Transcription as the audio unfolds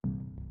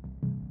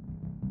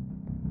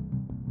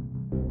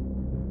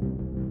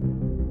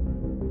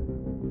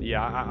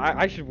yeah,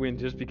 I should win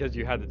just because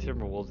you had the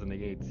Timberwolves in the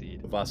 8th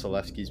seed.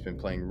 Vasilevsky's been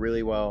playing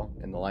really well,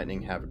 and the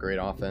Lightning have a great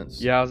offense.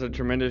 Yeah, it was a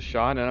tremendous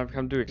shot, and I've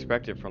come to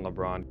expect it from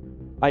LeBron.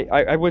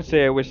 I would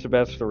say I wish the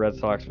best for the Red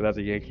Sox, but as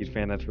a Yankees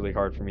fan, that's really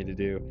hard for me to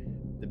do.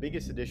 The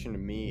biggest addition to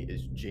me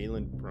is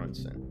Jalen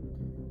Brunson.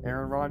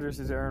 Aaron Rodgers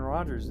is Aaron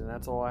Rodgers, and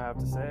that's all I have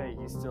to say.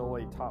 He's still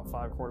a top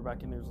 5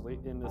 quarterback in this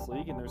league, and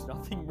there's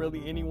nothing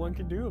really anyone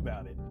can do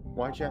about it.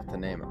 Why'd you have to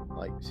name him?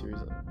 Like,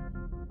 seriously.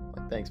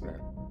 Like, thanks, man.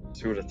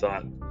 Who would have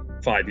thought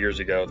 5 years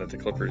ago that the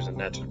Clippers and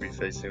Nets would be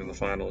facing in the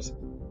finals?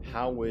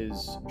 How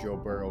is Joe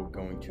Burrow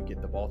going to get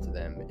the ball to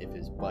them if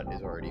his butt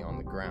is already on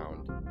the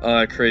ground?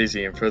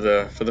 Crazy. And for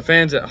the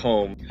fans at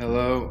home,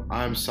 Hello,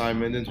 I'm Cy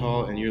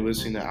Mendenhall, and you're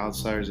listening to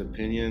Outsiders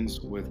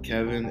Opinions with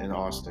Kevin and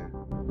Austin.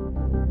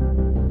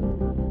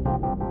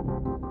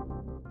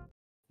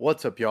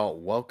 What's up, y'all?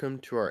 Welcome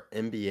to our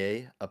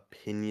NBA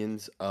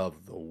Opinions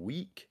of the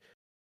Week.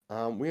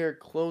 We are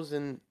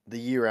closing the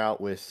year out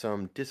with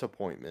some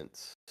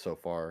disappointments so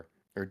far,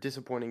 or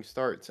disappointing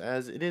starts,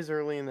 as it is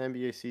early in the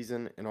NBA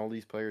season and all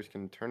these players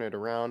can turn it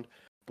around.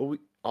 But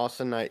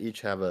Austin and I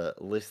each have a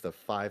list of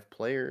 5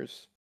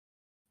 players,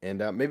 and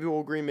maybe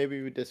we'll agree,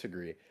 maybe we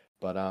disagree.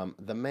 But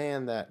the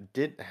man that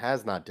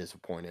has not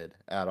disappointed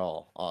at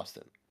all,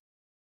 Austin.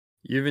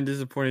 You haven't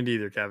disappointed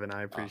either, Kevin.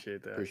 I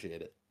appreciate that.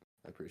 Appreciate it.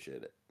 I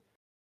appreciate it.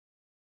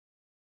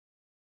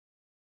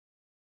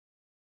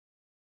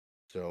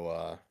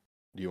 So,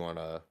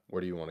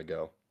 where do you want to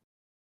go?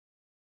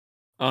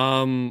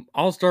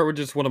 I'll start with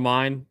just one of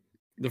mine.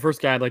 The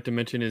first guy I'd like to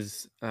mention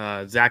is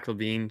Zach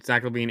LaVine.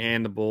 Zach LaVine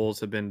and the Bulls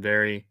have been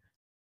very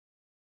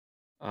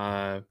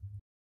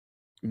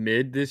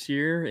mid this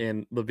year,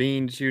 and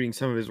LaVine shooting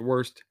some of his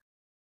worst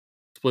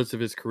splits of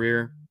his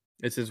career.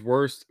 It's his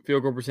worst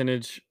field goal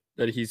percentage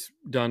that he's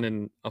done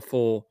in a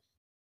full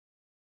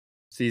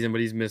season, but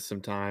he's missed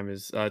some time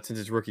since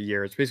his rookie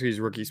year. It's basically his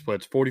rookie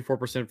splits: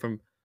 44% from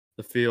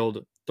the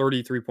field,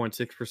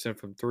 33.6%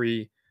 from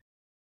three,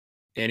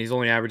 and he's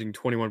only averaging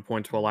 21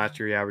 points, while last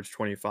year he averaged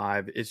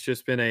 25. It's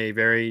just been a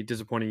very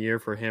disappointing year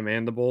for him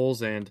and the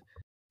Bulls, and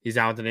he's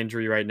out with an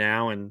injury right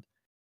now, and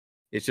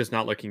it's just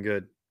not looking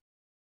good.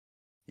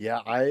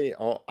 Yeah, I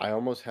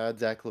almost had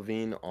Zach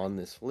LaVine on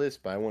this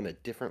list, but I went a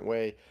different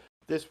way.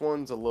 This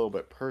one's a little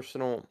bit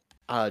personal.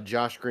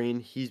 Josh Green,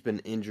 he's been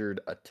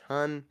injured a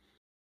ton,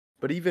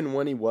 but even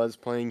when he was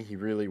playing, he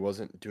really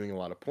wasn't doing a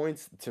lot of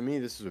points. To me,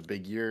 this is a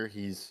big year.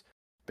 He's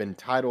been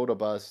titled a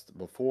bust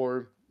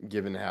before,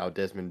 given how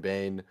Desmond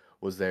Bane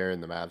was there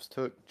and the Mavs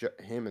took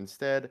him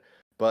instead.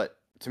 But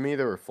to me,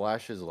 there were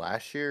flashes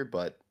last year,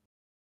 but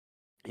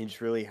he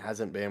just really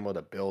hasn't been able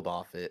to build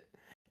off it.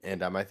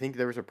 And I think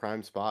there was a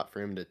prime spot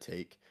for him to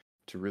take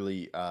to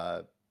really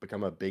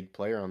become a big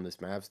player on this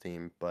Mavs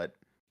team, but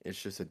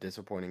it's just a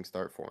disappointing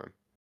start for him.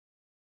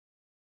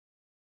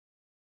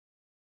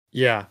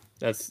 Yeah,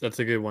 that's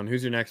a good one.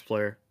 Who's your next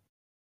player?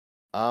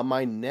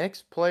 My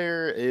next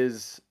player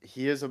is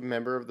a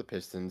member of the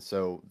Pistons,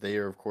 so they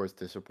are of course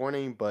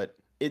disappointing, but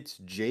it's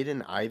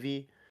Jaden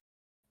Ivey.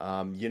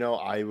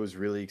 I was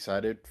really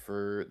excited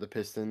for the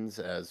Pistons,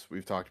 as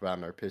we've talked about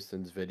in our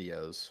Pistons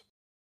videos.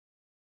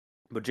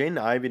 But Jaden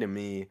Ivey, to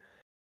me,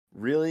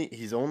 really,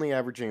 he's only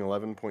averaging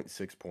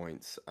 11.6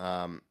 points.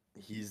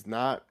 He's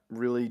not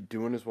really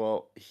doing as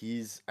well.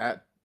 He's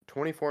at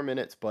 24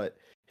 minutes, but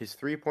his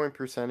 3-point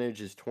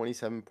percentage is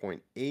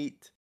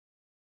 27.8.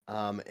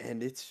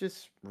 And it's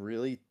just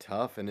really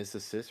tough. And his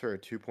assists are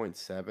at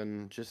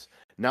 2.7. Just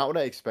not what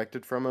I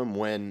expected from him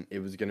when it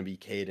was going to be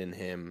Cade and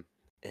him.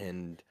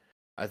 And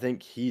I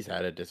think he's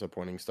had a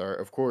disappointing start.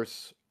 Of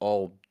course,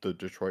 all the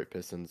Detroit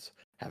Pistons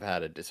have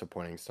had a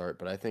disappointing start,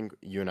 but I think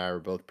you and I were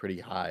both pretty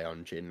high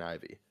on Jaden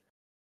Ivey.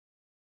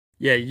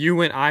 Yeah, you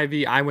went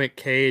Ivy, I went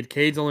Cade.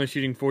 Cade's only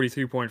shooting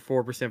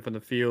 43.4% from the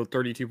field,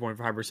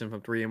 32.5%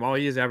 from three, and while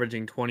he is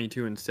averaging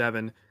 22 and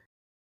 7,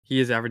 he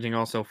is averaging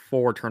also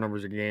 4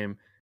 turnovers a game.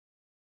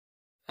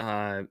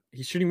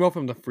 He's shooting well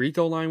from the free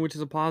throw line, which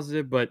is a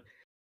positive, but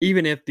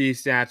even if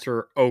these stats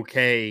are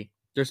okay,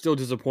 they're still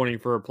disappointing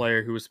for a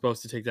player who was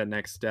supposed to take that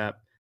next step.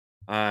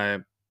 I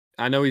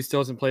know he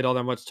still hasn't played all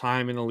that much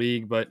time in the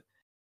league, but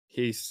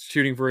he's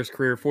shooting for his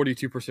career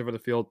 42% from the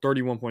field,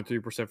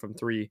 31.3% from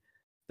three.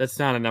 That's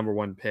not a number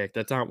one pick.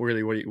 That's not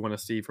really what you want to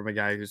see from a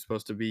guy who's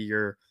supposed to be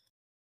your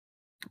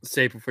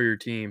staple for your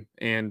team.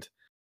 And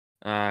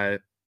the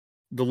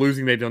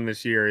losing they've done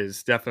this year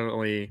is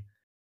definitely,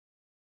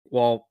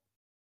 well,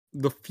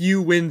 the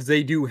few wins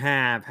they do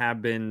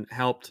have been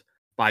helped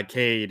by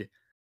Cade.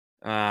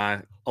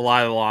 A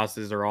lot of the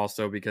losses are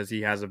also because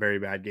he has a very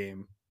bad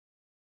game.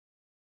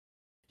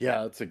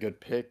 Yeah, that's a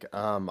good pick.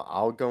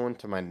 I'll go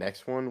into my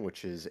next one,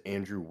 which is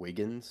Andrew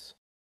Wiggins.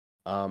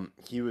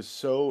 He was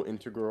so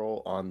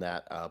integral on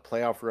that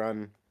playoff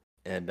run,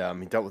 and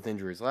he dealt with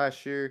injuries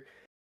last year,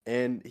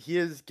 and he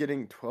is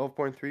getting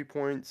 12.3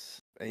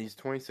 points, and he's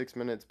 26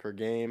 minutes per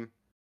game.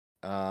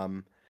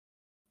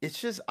 It's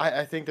just,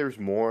 I think there's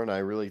more, and I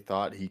really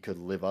thought he could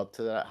live up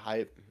to that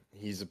hype.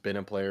 He's been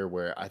a player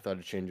where I thought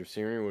a change of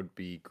scenery would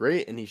be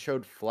great, and he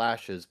showed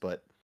flashes,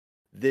 but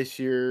This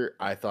year,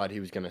 I thought he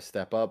was going to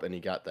step up, and he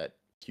got that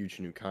huge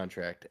new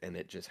contract, and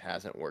it just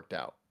hasn't worked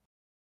out.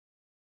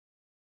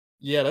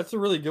 Yeah, that's a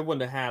really good one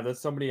to have. That's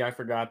somebody I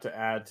forgot to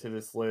add to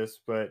this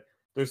list, but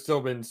there's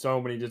still been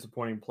so many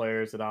disappointing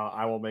players that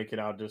I will make it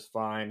out just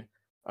fine.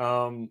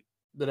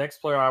 The next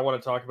player I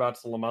want to talk about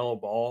is LaMelo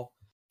Ball.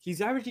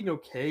 He's averaging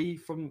okay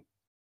from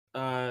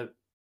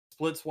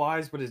splits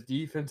wise, but his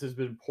defense has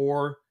been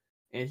poor,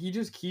 and he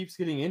just keeps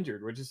getting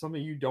injured, which is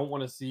something you don't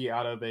want to see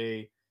out of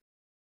a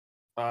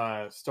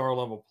star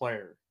level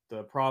player.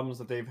 The problems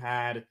that they've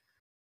had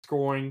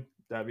scoring,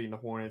 that being the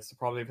Hornets, the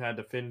problem they've had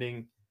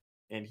defending,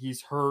 and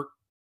he's hurt.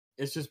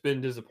 It's just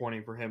been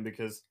disappointing for him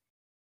because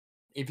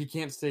if he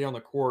can't stay on the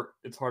court,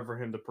 it's hard for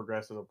him to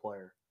progress as a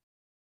player.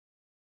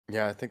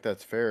 Yeah, I think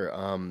that's fair.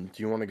 Do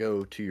you want to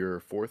go to your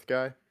fourth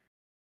guy?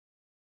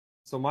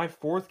 So my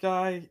fourth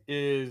guy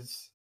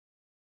is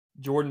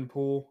Jordan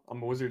Poole.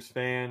 I'm a Wizards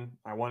fan.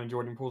 I wanted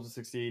Jordan Poole to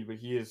succeed, but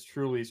he is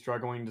truly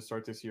struggling to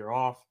start this year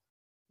off.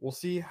 We'll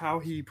see how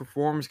he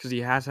performs because he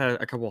has had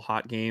a couple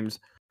hot games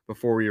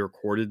before we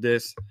recorded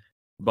this.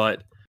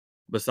 But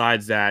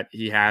besides that,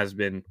 he has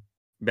been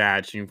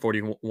bad, shooting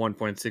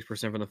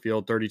 41.6% from the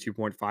field,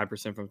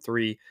 32.5% from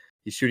three.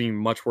 He's shooting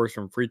much worse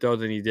from free throws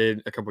than he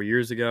did a couple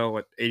years ago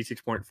at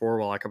 86.4,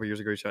 while a couple years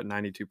ago he shot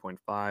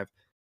 92.5.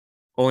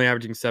 Only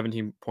averaging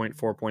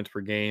 17.4 points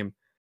per game.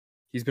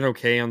 He's been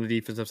okay on the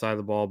defensive side of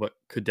the ball, but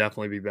could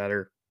definitely be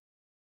better.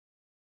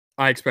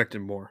 I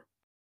expected more.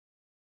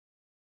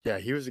 Yeah,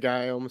 he was the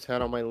guy I almost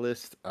had on my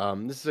list.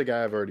 This is a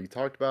guy I've already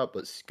talked about,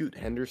 but Scoot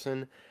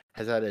Henderson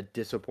has had a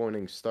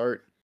disappointing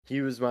start.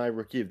 He was my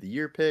Rookie of the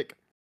Year pick,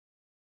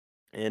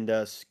 and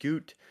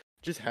Scoot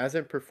just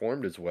hasn't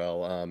performed as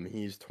well.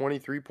 He's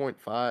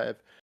 23.5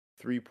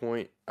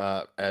 3-point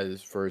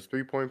as for his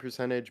 3-point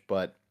percentage,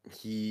 but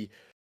he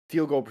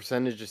field goal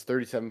percentage is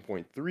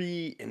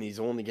 37.3, and he's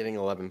only getting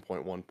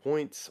 11.1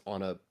 points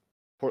on a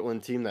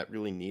Portland team that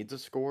really needs a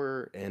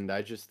scorer. And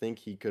I just think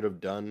he could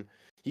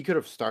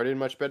have started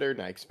much better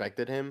than I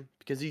expected him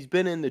because he's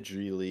been in the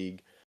G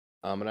League,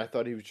 and I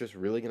thought he was just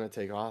really going to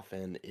take off,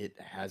 and it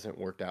hasn't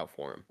worked out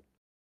for him.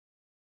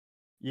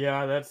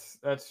 Yeah,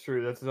 that's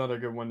true. That's another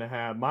good one to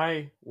have.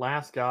 My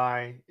last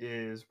guy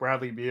is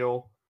Bradley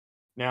Beal.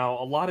 Now,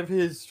 a lot of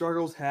his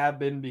struggles have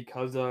been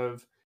because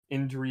of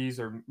injuries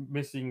or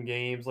missing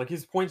games. Like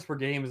his points per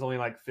game is only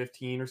like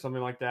 15 or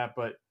something like that,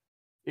 but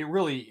it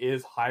really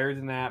is higher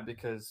than that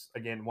because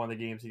again, one of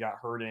the games he got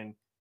hurt in,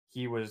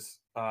 he was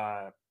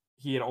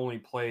he had only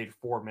played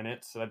 4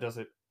 minutes, so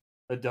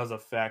that does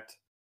affect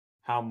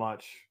how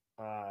much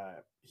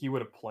he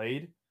would have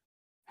played.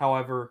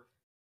 However,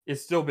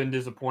 it's still been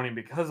disappointing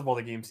because of all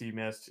the games he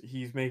missed.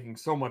 He's making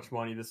so much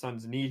money. The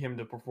Suns need him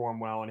to perform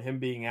well, and him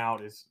being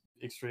out is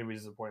extremely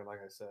disappointing, like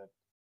I said.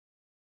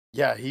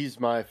 Yeah, he's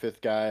my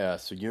fifth guy.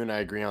 So you and I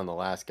agree on the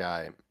last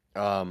guy.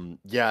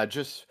 Yeah,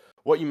 just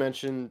what you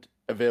mentioned,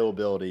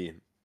 availability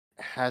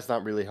has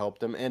not really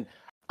helped him. And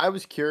I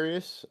was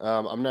curious.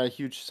 I'm not a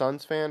huge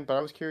Suns fan, but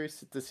I was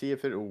curious to see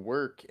if it would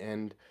work.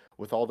 And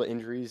with all the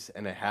injuries,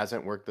 and it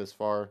hasn't worked this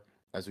far,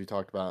 as we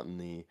talked about in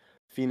the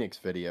Phoenix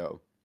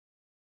video.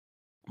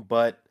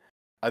 But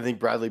I think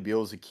Bradley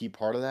Beal is a key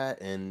part of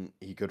that, and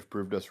he could have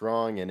proved us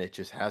wrong, and it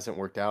just hasn't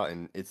worked out,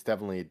 and it's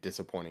definitely a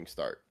disappointing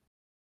start.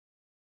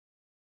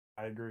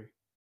 I agree.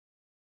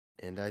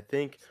 And I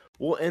think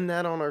we'll end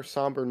that on our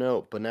somber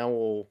note, but now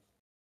we'll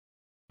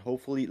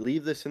hopefully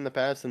leave this in the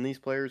past, and these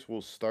players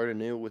will start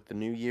anew with the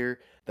new year.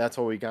 That's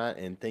all we got,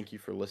 and thank you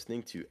for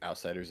listening to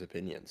Outsiders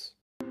Opinions.